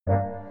Falar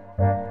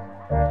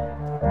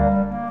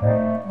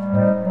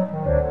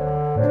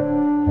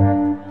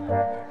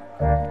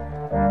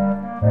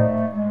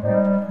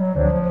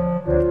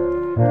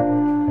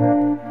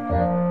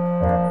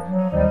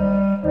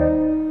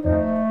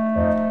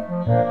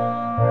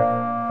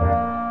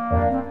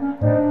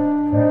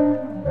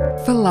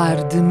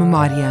de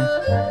memória.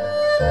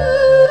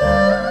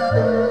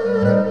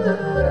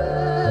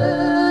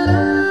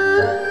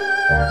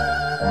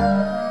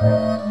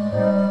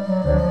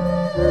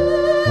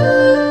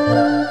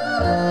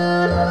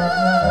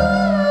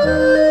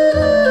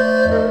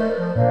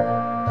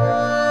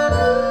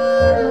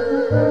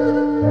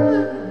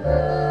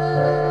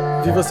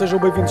 Viva, sejam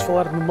bem-vindos a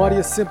Falar de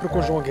Memória, sempre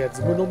com João Guedes.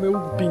 O meu nome é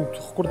Hugo Pinto.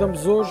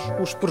 Recordamos hoje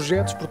os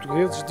projetos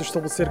portugueses de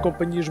estabelecer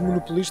companhias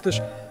monopolistas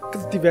que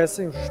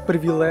detivessem os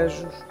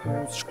privilégios,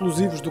 os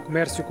exclusivos do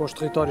comércio com os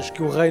territórios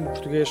que o reino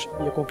português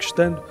ia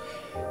conquistando.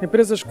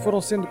 Empresas que foram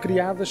sendo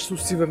criadas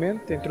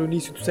sucessivamente entre o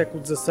início do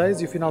século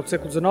XVI e o final do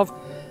século XIX,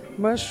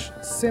 mas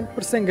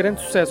sempre sem grande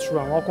sucesso,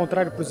 João, ao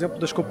contrário, por exemplo,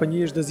 das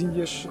companhias das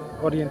Índias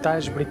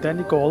Orientais,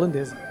 britânica ou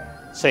holandesa.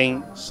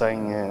 Sim,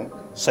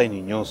 sem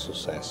nenhum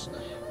sucesso.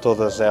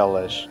 Todas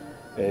elas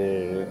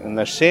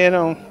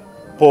nasceram,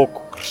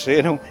 pouco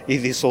cresceram e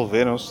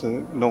dissolveram-se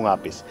num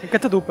ápice. Em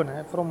catadupa, não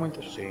é? Foram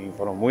muitas. Sim,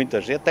 foram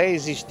muitas. E até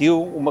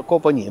existiu uma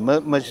companhia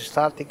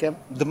majestática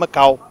de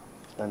Macau,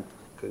 portanto,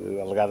 que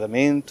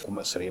alegadamente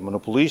seria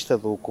monopolista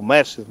do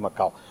comércio de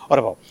Macau.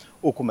 Ora bom,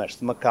 o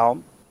comércio de Macau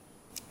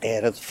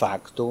era de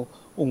facto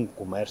um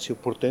comércio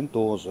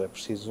portentoso. É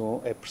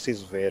preciso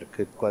ver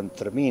que quando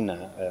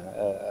termina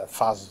a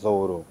fase de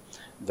ouro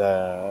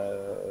da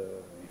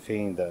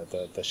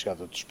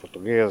chegada dos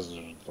portugueses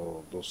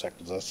do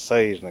século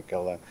XVI,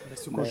 naquela...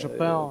 Com o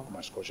Japão.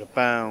 Mais com o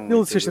Japão.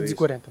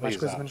 1640, mais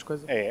coisa, menos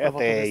coisa.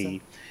 Até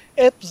aí.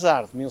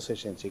 Apesar de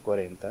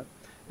 1640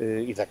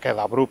 e da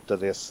queda abrupta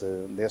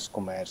desse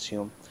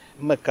comércio,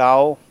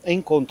 Macau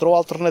encontrou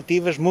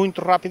alternativas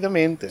muito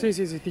rapidamente.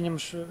 Sim.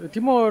 Tínhamos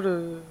Timor,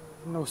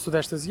 no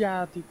Sudeste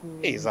Asiático.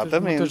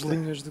 Exatamente. Muitas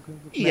linhas de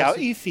comércio.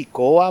 E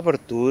ficou a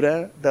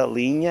abertura da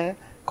linha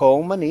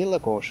com Manila,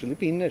 com as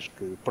Filipinas,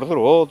 que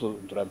perdurou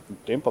durante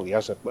muito tempo.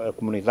 Aliás, a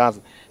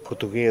comunidade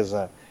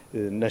portuguesa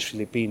nas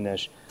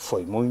Filipinas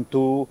foi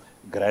muito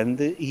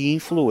grande e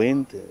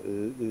influente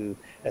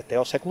até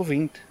ao século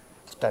XX.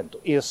 Portanto,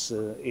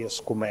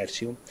 esse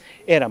comércio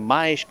era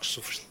mais que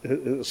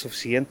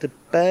suficiente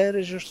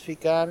para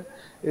justificar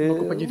uma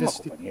companhia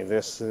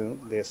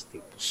desse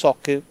tipo. Só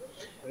que,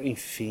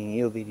 enfim,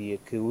 eu diria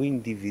que o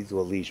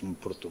individualismo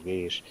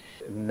português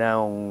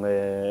não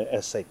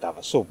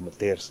aceitava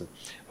submeter-se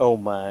a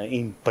uma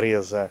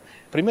empresa,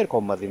 primeiro com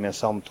uma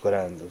dimensão muito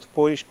grande,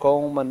 depois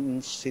com uma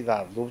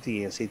necessidade de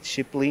obediência e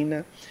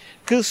disciplina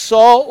que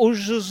só os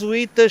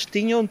jesuítas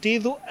tinham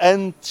tido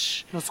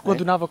antes. Não se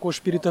coadunava com o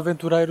espírito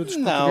aventureiro dos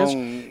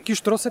portugueses, que os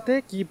trouxe até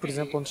aqui, por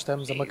exemplo, onde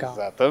estamos, a Macau.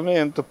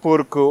 Exatamente,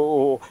 porque,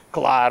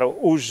 claro,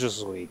 os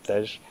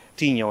jesuítas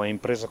tinham a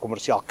empresa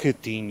comercial que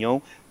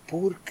tinham,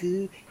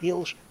 porque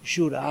eles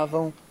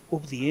juravam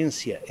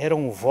obediência, era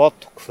um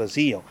voto que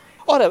faziam.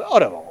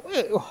 Ora bom,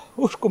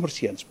 os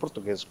comerciantes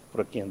portugueses que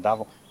por aqui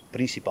andavam,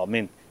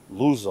 principalmente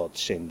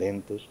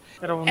luso-descendentes,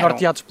 eram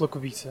norteados pela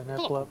cobiça, né?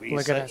 pela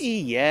ganância.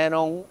 E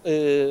eram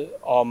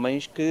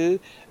homens que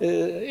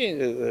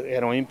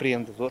eram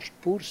empreendedores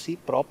por si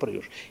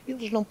próprios.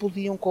 Eles não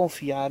podiam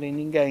confiar em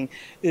ninguém.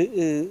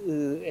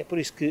 É por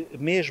isso que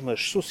mesmo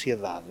as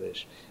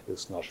sociedades,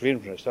 se nós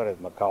virmos na história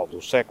de Macau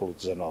do século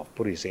XIX,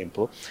 por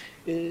exemplo,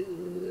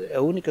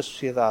 a única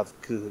sociedade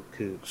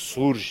que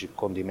surge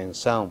com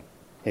dimensão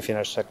em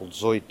finais do século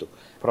XVIII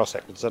para o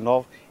século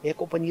XIX é a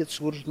Companhia de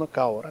Seguros de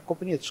Macau. Ora, a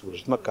Companhia de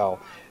Seguros de Macau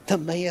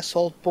também é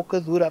sol de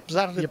pouca dura,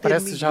 apesar de ter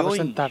aparece milhões. Já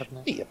bastante tarde,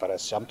 não é? E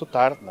aparece já muito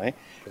tarde, não é?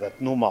 Portanto,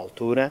 numa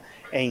altura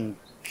em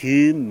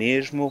que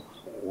mesmo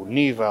o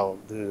nível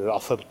de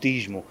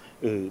alfabetismo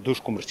dos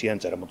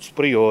comerciantes era muito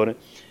superior,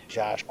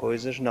 já as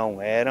coisas não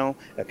eram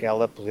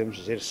aquela, podemos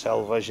dizer,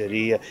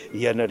 selvageria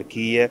e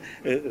anarquia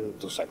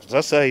do século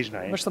XVI, não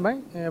é? Mas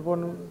também é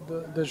bom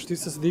da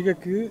justiça se diga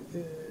que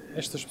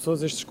estas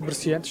pessoas, estes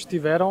comerciantes,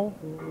 tiveram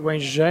o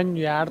engenho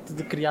e a arte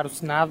de criar o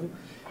Senado,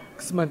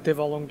 que se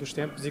manteve ao longo dos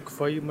tempos e que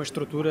foi uma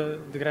estrutura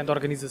de grande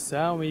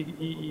organização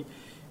e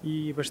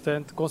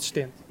bastante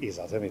consistente.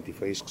 Exatamente, e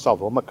foi isso que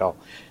salvou Macau.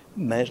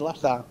 Mas lá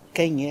está,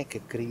 quem é que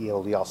cria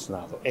o Leal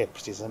Senado? É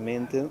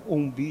precisamente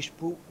um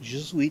bispo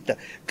jesuíta,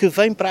 que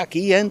vem para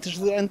aqui antes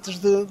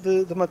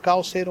de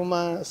Macau ser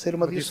uma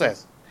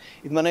diocese.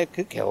 E de maneira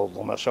que é o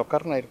Dom Marcelo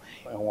Carneiro,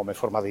 é um homem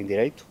formado em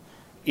Direito.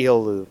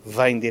 Ele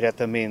vem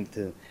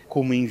diretamente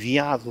como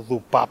enviado do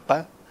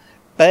Papa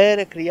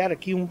para criar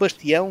aqui um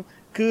bastião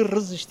que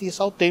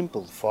resistisse ao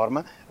tempo, de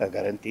forma a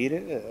garantir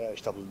a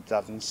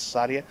estabilidade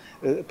necessária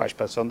para a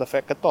expansão da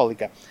fé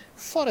católica.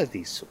 Fora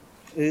disso,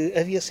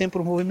 havia sempre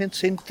um movimento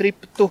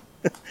centrípeto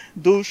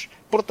dos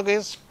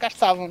portugueses que cá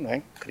estavam, não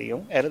é?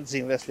 Queriam era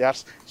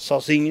desenvencilhar-se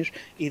sozinhos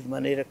e de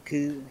maneira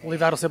que...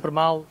 Lidaram sempre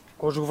mal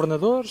com os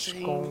governadores,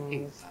 sim,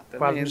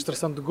 com a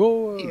administração de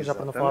Goa, exatamente, já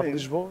para não falar de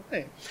Lisboa.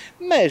 É.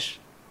 Mas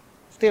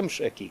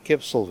temos aqui que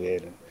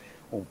absolver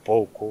um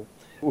pouco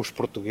os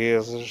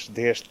portugueses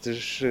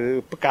destes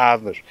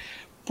pecados.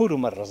 Por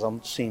uma razão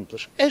muito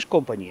simples. As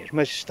companhias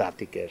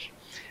majestáticas,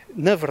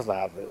 na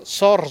verdade,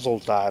 só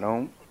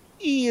resultaram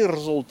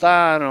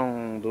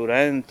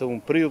durante um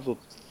período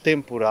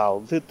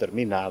temporal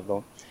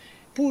determinado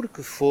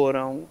porque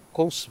foram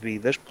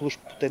concebidas pelos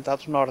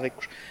potentados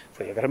nórdicos.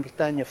 Foi a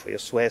Grã-Bretanha, foi a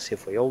Suécia,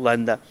 foi a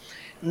Holanda.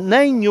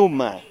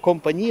 Nenhuma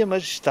companhia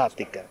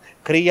majestática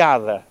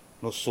criada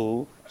no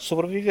Sul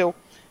sobreviveu.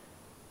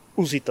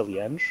 Os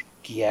italianos,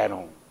 que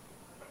eram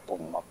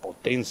uma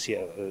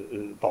potência,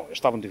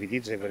 estavam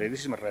divididos em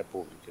variedíssimas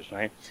repúblicas, não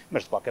é?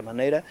 Mas de qualquer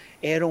maneira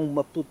eram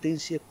uma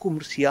potência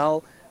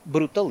comercial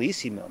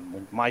brutalíssima,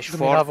 muito mais forte.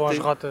 Dominavam as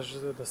rotas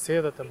da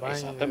seda também.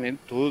 Exatamente,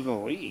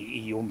 tudo.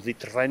 E o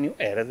Mediterrâneo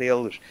era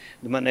deles.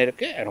 De maneira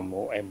que eram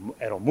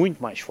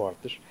muito mais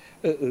fortes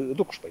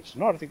do que os países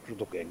nórdicos,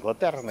 do que a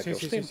Inglaterra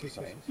naqueles tempos.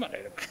 Sim. De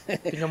maneira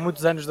que... Tinham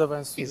muitos anos de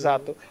avanço.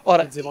 Exato.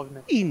 Ora, de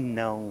desenvolvimento. E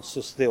não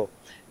sucedeu.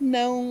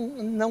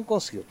 Não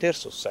conseguiu ter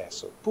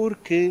sucesso,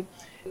 porque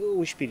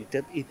o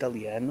espírito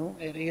italiano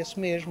era esse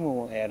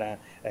mesmo. Era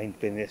a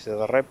independência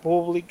das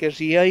repúblicas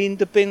e a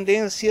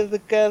independência de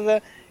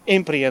cada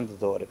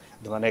empreendedor,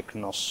 de maneira que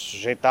não se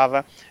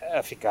sujeitava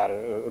a ficar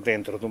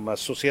dentro de uma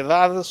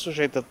sociedade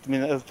sujeita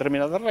a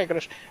determinadas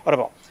regras. Ora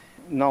bom,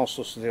 não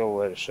sucedeu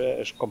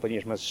as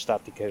companhias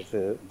majestáticas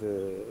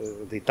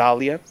de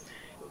Itália,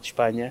 de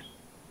Espanha,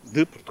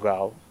 de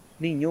Portugal,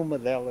 nenhuma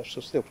delas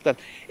sucedeu.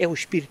 Portanto, é o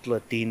espírito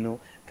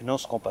latino que não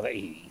se compara.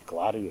 E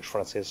claro, e os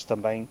franceses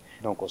também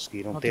não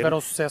conseguiram ter... Não tiveram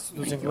o sucesso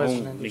dos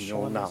ingleses nem dos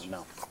holandeses.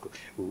 Não, porque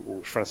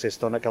os franceses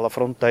estão naquela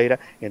fronteira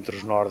entre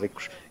os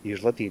nórdicos e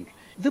os latinos.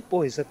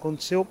 Depois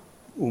aconteceu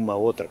uma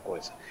outra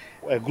coisa.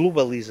 A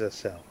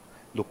globalização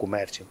do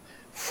comércio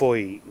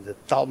foi de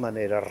tal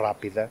maneira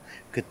rápida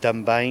que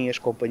também as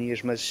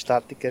companhias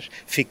majestáticas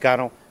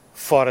ficaram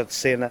fora de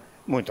cena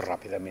muito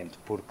rapidamente,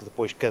 porque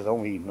depois cada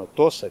um, e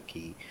notou-se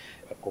aqui,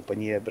 a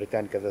Companhia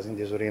Britânica das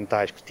Índias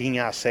Orientais, que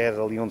tinha a sede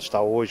ali onde está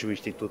hoje o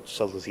Instituto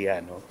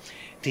Salesiano,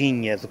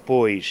 tinha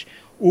depois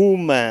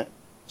uma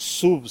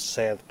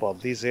subsede, pode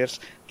dizer-se,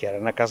 que era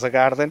na Casa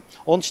Garden,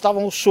 onde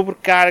estavam os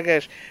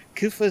sobrecargas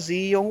que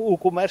faziam o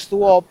comércio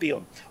do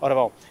ópio. Ora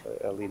bom,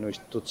 ali no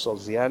Instituto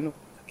Salesiano,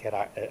 que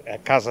era a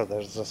Casa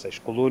das 16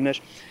 Colunas,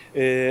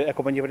 a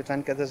Companhia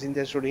Britânica das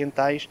Índias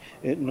Orientais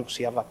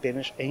negociava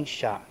apenas em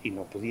chá e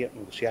não podia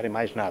negociar em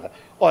mais nada.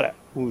 Ora,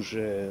 os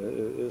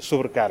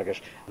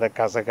sobrecargas da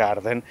Casa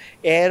Garden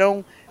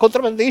eram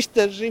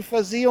contrabandistas e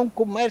faziam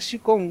comércio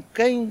com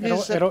quem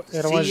lhes eram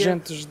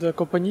agentes da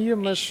companhia,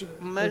 mas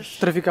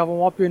traficavam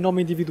ópio em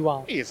nome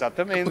individual.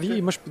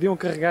 Exatamente. Mas podiam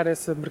carregar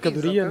essa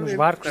mercadoria nos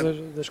barcos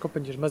das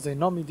companhias, mas em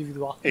nome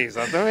individual.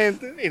 Exatamente.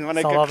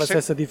 Salvava-se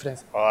essa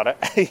diferença. Ora,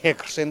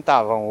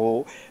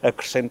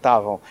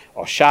 acrescentavam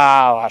ao chá,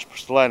 às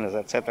porcelanas,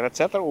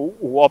 etc.,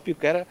 o ópio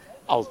que era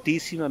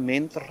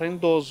altissimamente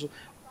rendoso.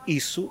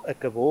 Isso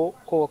acabou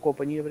com a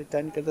Companhia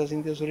Britânica das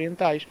Índias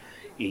Orientais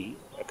e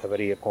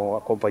acabaria com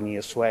a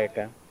Companhia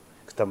Sueca,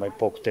 que também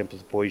pouco tempo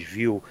depois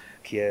viu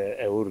que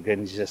a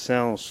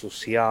organização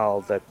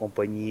social da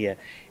companhia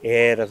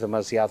era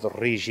demasiado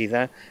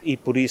rígida e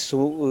por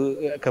isso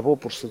acabou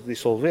por se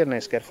dissolver, nem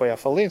sequer foi à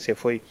falência,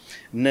 foi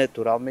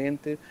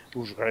naturalmente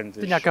os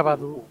grandes... Tinha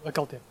acabado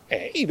aquele tempo.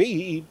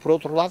 E por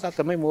outro lado há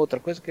também uma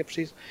outra coisa que é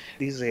preciso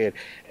dizer.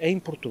 Em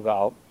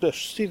Portugal, as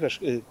sucessivas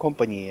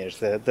companhias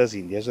das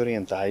Índias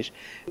Orientais,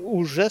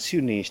 os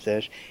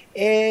acionistas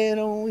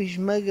eram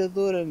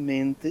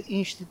esmagadoramente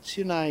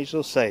institucionais,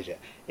 ou seja,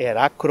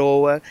 era a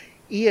Croa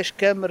e as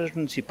câmaras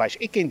municipais.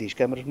 E quem diz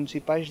câmaras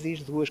municipais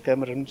diz duas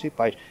câmaras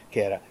municipais, que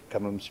era a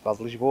Câmara Municipal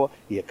de Lisboa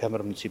e a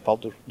Câmara Municipal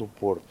do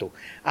Porto.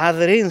 A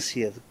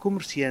aderência de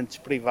comerciantes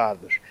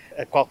privados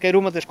a qualquer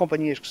uma das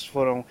companhias que se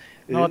foram...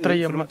 Não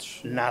atraía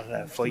muitos...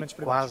 Nada, foi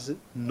quase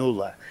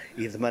nula.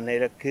 E de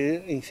maneira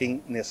que,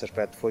 enfim, nesse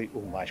aspecto foi o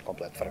mais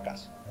completo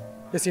fracasso.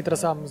 E assim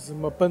traçámos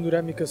uma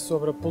panorâmica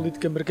sobre a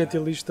política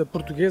mercantilista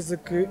portuguesa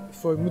que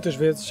foi muitas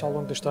vezes, ao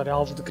longo da história,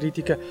 alvo de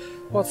crítica.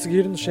 Pode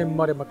seguir-nos em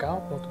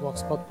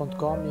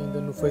memoriamacau.blogspot.com e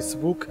ainda no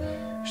Facebook.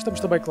 Estamos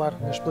também, claro,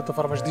 nas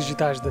plataformas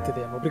digitais da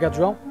TDM. Obrigado,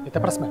 João, e até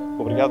para a semana.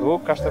 Obrigado,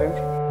 Hugo. Cá estaremos.